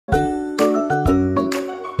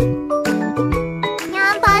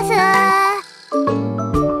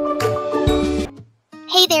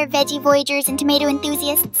veggie voyagers and tomato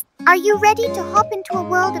enthusiasts. Are you ready to hop into a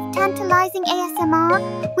world of tantalizing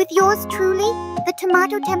ASMR with yours truly, the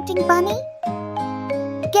tomato-tempting bunny?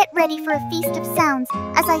 Get ready for a feast of sounds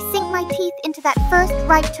as I sink my teeth into that first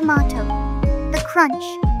ripe tomato. The crunch,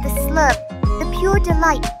 the slurp, the pure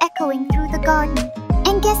delight echoing through the garden.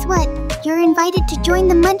 And guess what? You're invited to join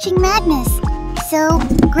the munching madness. So,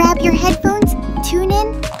 grab your headphones, tune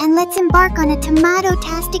in, and let's embark on a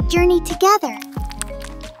tomato-tastic journey together.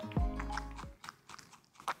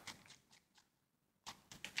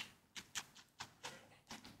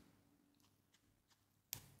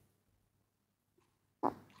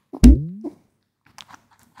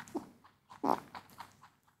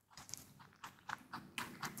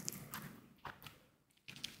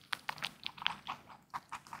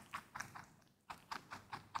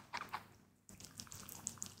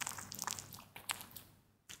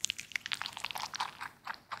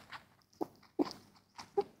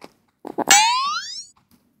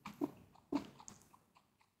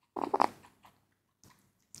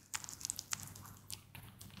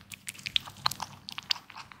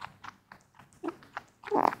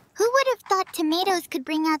 Who would have thought tomatoes could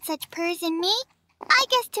bring out such purrs in me? I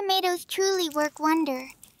guess tomatoes truly work wonder.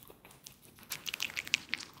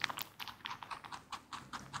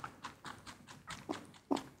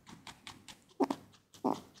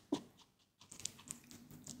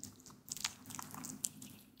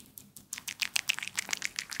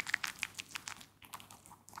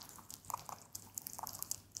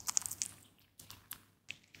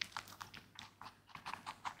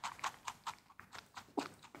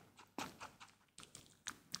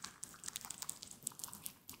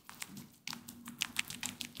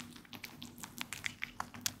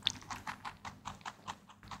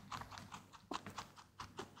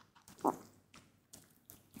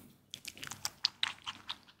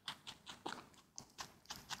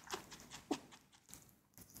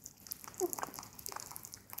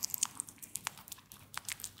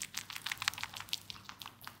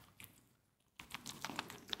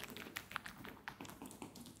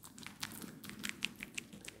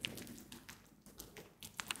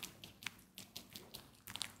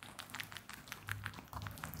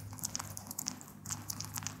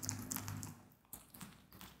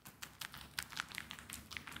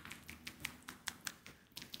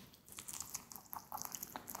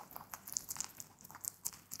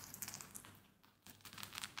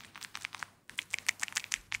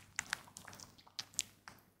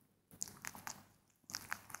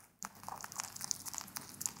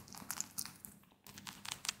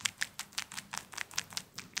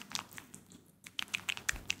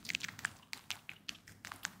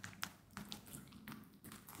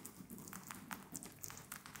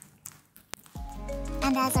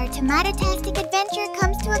 And as our tomato-tastic adventure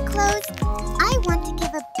comes to a close, I want to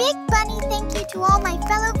give a big bunny thank you to all my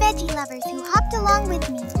fellow veggie lovers who hopped along with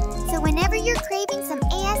me. So whenever you're craving some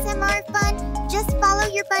ASMR fun, just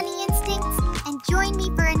follow your bunny instincts and join me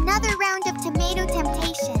for another round of tomato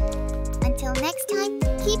temptation. Until next time,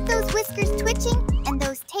 keep those whiskers twitching and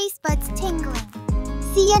those taste buds tingling.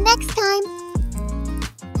 See ya next time!